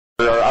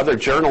There are other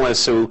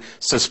journalists who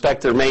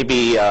suspect there may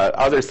be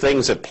other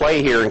things at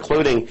play here,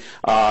 including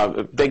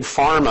big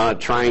pharma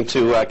trying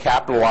to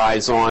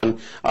capitalize on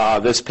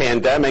this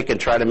pandemic and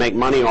try to make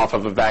money off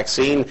of a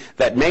vaccine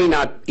that may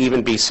not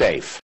even be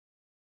safe.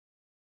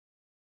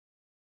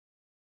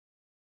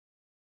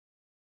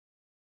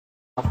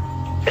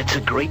 It's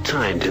a great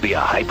time to be a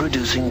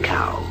high-producing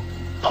cow.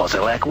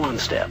 Posilac One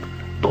Step,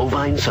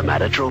 bovine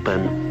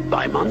somatotropin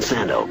by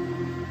Monsanto.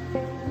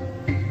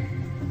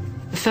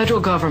 The federal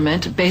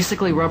government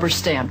basically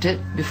rubber-stamped it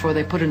before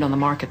they put it on the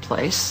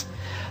marketplace.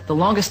 The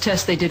longest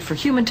test they did for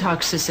human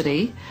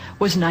toxicity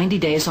was 90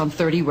 days on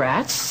 30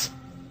 rats.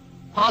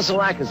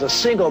 Posilac is the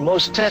single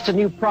most tested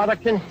new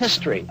product in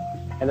history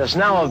and is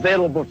now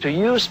available to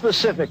you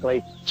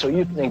specifically so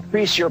you can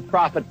increase your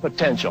profit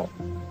potential.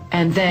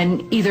 And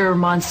then either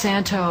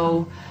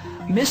Monsanto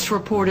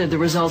misreported the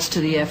results to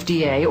the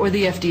FDA, or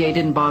the FDA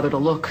didn't bother to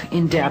look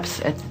in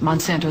depth at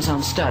Monsanto's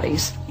own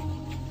studies.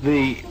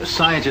 The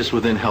scientists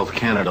within Health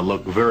Canada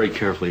looked very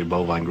carefully at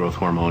bovine growth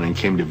hormone and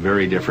came to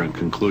very different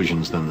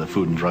conclusions than the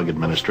Food and Drug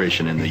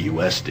Administration in the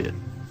U.S. did.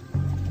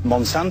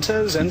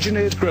 Monsanto's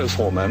engineered growth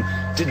hormone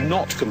did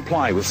not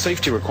comply with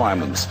safety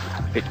requirements.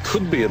 It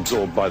could be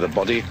absorbed by the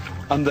body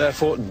and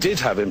therefore did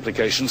have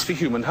implications for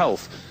human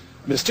health.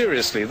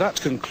 Mysteriously, that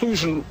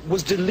conclusion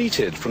was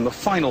deleted from the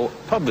final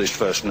published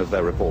version of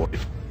their report.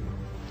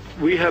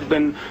 We have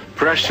been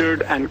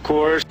pressured and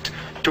coerced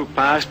to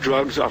pass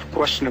drugs of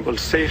questionable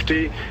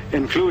safety,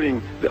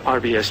 including the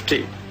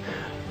RBST.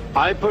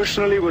 I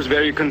personally was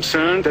very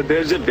concerned that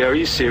there's a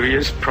very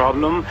serious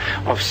problem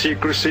of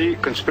secrecy,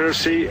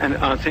 conspiracy,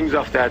 and things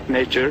of that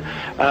nature,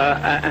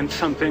 and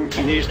something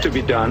needs to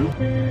be done.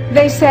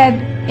 They said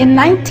in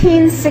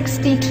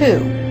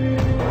 1962,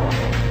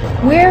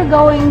 we're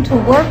going to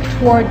work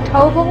toward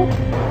total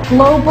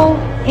global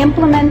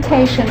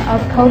implementation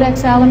of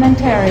Codex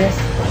Alimentarius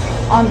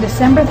on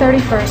December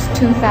 31st,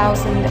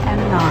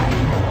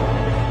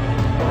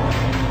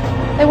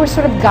 2009. They were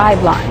sort of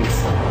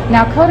guidelines.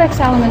 Now, Codex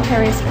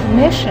Alimentarius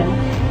Commission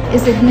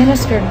is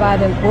administered by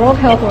the World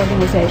Health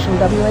Organization,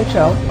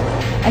 WHO,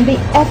 and the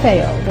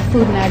FAO, the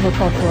Food and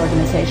Agriculture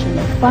Organization.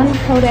 They fund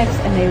Codex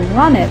and they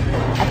run it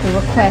at the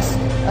request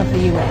of the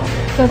UN.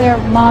 So they're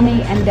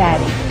mommy and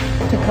daddy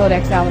to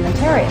Codex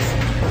Alimentarius.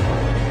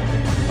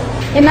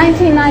 In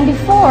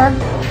 1994,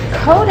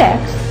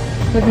 Codex,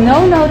 with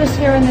no notice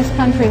here in this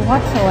country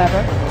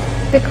whatsoever,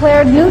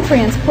 declared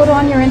nutrients, put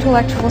on your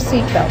intellectual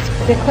seatbelts,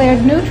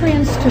 declared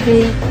nutrients to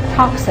be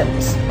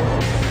toxins.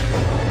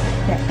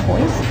 They're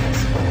poisons.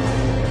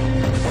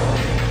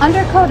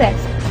 Under Codex,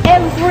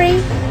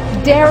 every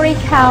dairy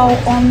cow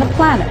on the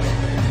planet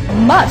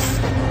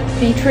must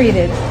be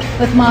treated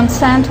with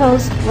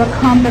Monsanto's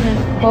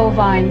recombinant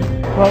bovine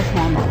growth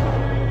hormone.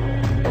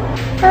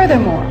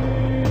 Furthermore,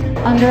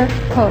 under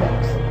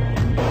Codex,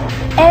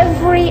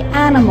 every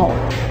animal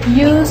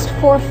used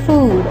for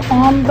food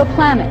on the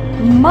planet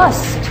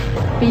must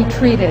be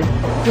treated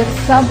with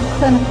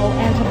subclinical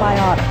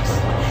antibiotics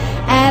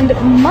and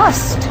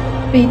must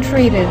be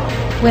treated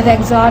with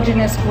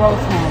exogenous growth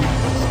hormones.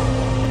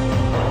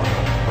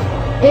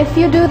 If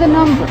you do the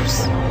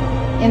numbers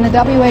in the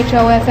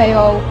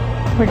WHO-FAO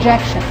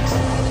projections,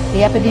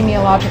 the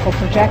epidemiological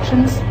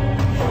projections,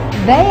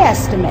 they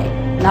estimate,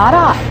 not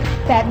I,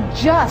 that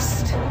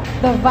just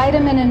the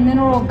vitamin and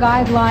mineral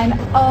guideline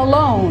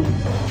alone,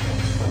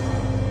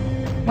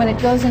 when it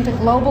goes into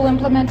global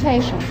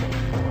implementation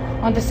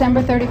on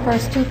December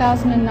 31st,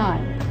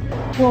 2009,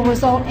 will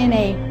result in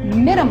a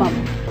minimum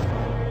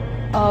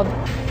of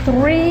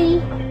 3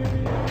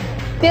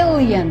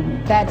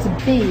 billion, that's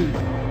B,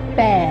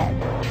 bad,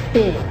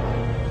 big,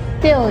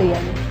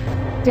 billion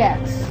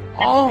deaths.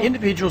 All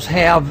individuals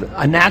have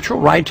a natural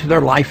right to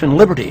their life and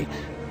liberty,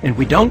 and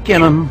we don't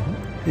get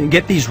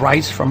these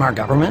rights from our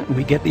government,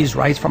 we get these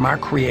rights from our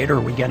Creator,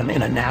 we get them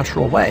in a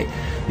natural way.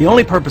 The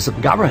only purpose of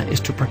government is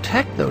to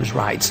protect those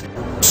rights.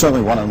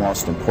 Certainly one of the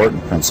most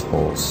important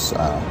principles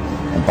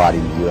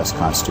embodied in the U.S.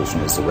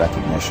 Constitution is the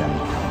recognition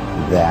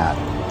that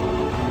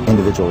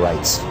individual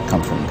rights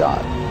come from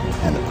God,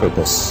 and the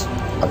purpose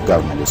of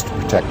government is to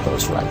protect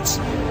those rights.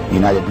 The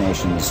United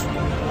Nations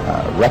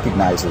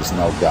recognizes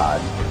no God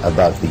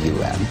above the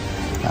UN.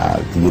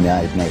 The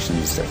United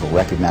Nations therefore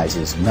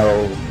recognizes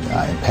no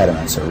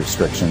impediments or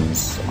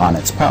restrictions on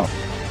its power.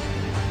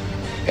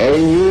 A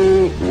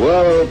new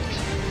world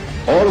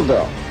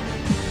order,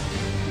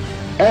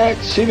 a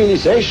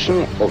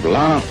civilization of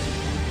love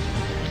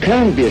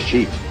can be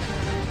achieved.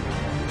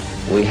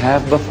 We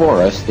have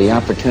before us the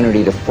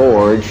opportunity to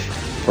forge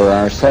for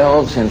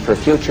ourselves and for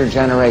future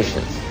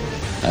generations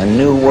a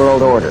new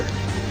world order,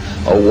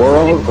 a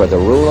world where the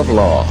rule of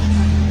law,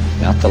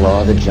 not the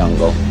law of the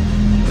jungle,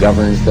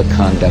 governs the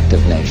conduct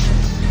of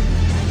nations.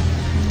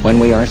 When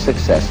we are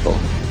successful,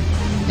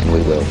 and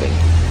we will be,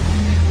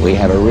 we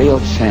have a real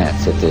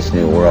chance at this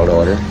new world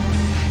order,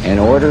 an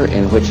order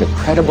in which a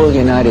credible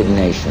United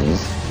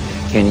Nations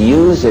can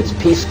use its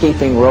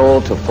peacekeeping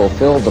role to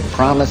fulfill the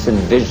promise and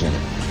vision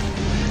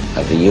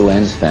of the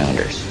UN's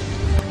founders.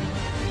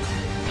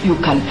 You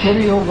can fill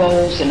your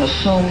roles and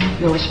assume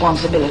your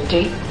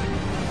responsibility,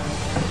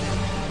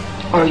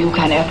 or you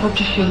can effort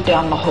to shoot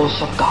down the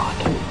hosts of God.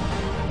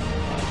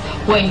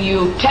 When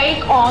you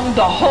take on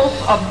the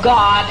hosts of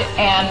God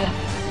and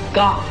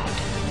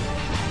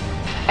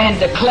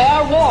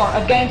declare war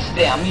against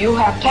them, you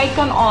have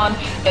taken on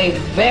a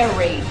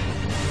very,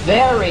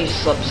 very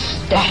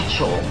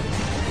substantial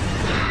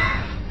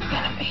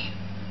enemy.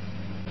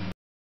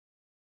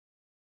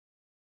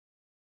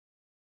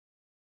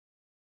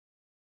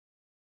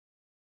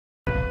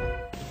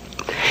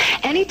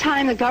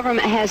 Anytime the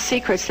government has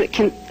secrets that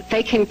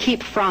they can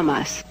keep from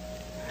us,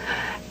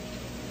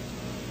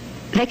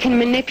 they can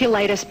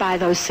manipulate us by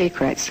those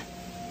secrets.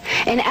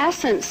 In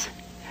essence,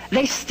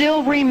 they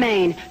still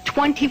remain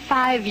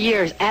 25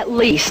 years at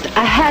least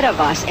ahead of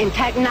us in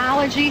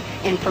technology,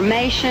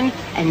 information,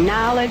 and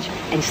knowledge,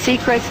 and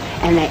secrets,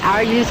 and they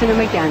are using them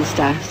against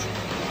us.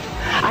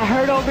 I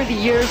heard over the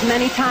years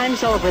many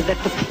times over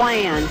that the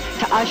plan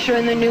to usher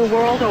in the New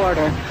World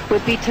Order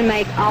would be to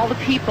make all the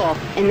people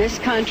in this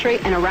country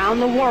and around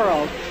the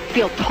world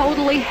feel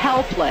totally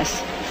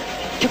helpless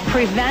to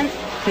prevent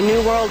the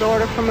New World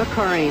Order from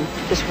occurring,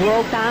 this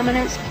world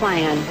dominance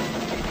plan,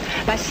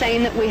 by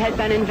saying that we had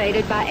been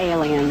invaded by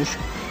aliens,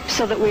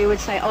 so that we would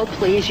say, oh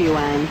please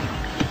UN,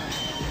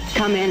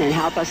 come in and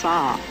help us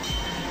all.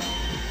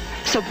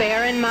 So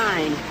bear in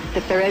mind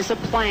that there is a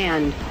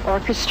planned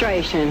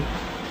orchestration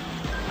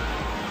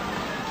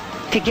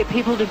to get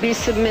people to be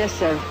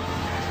submissive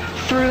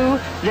through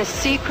the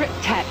secret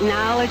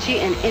technology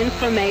and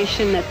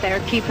information that they're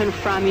keeping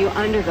from you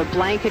under the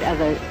blanket of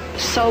the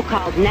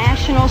so-called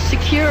National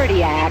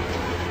Security Act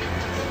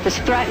that's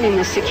threatening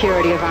the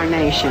security of our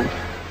nation.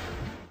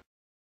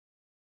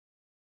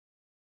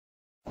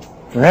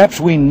 Perhaps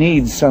we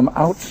need some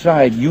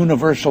outside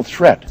universal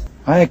threat.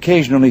 I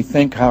occasionally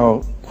think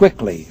how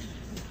quickly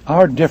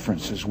our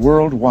differences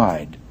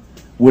worldwide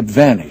would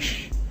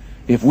vanish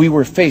if we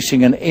were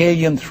facing an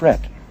alien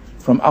threat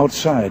from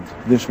outside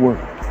this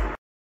world.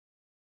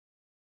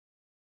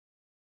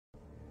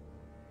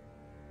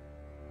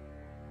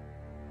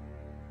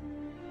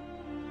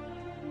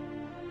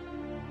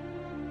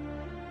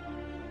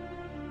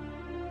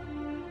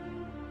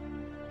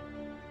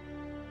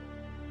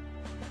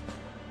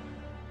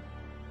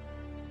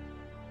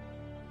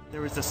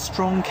 There is a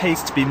strong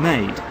case to be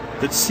made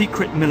that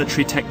secret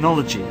military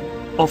technology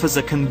offers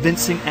a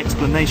convincing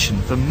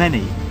explanation for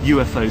many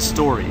UFO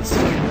stories.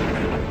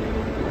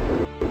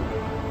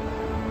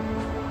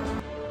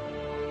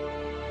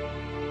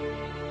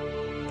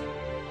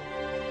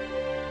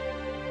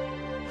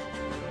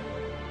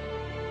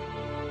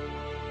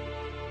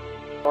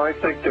 I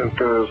think that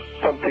there's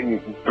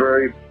something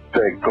very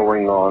big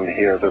going on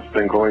here that's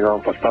been going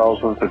on for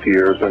thousands of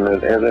years, and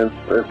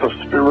it's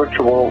a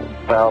spiritual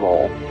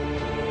battle.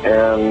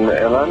 And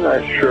I'm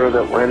not sure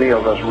that any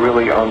of us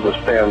really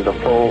understand the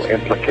full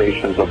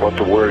implications of what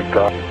the word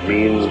God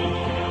means,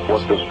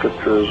 what the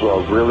scriptures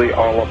are really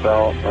all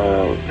about.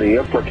 The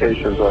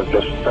implications are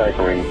just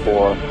staggering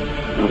for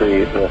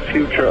the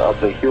future of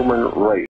the human race.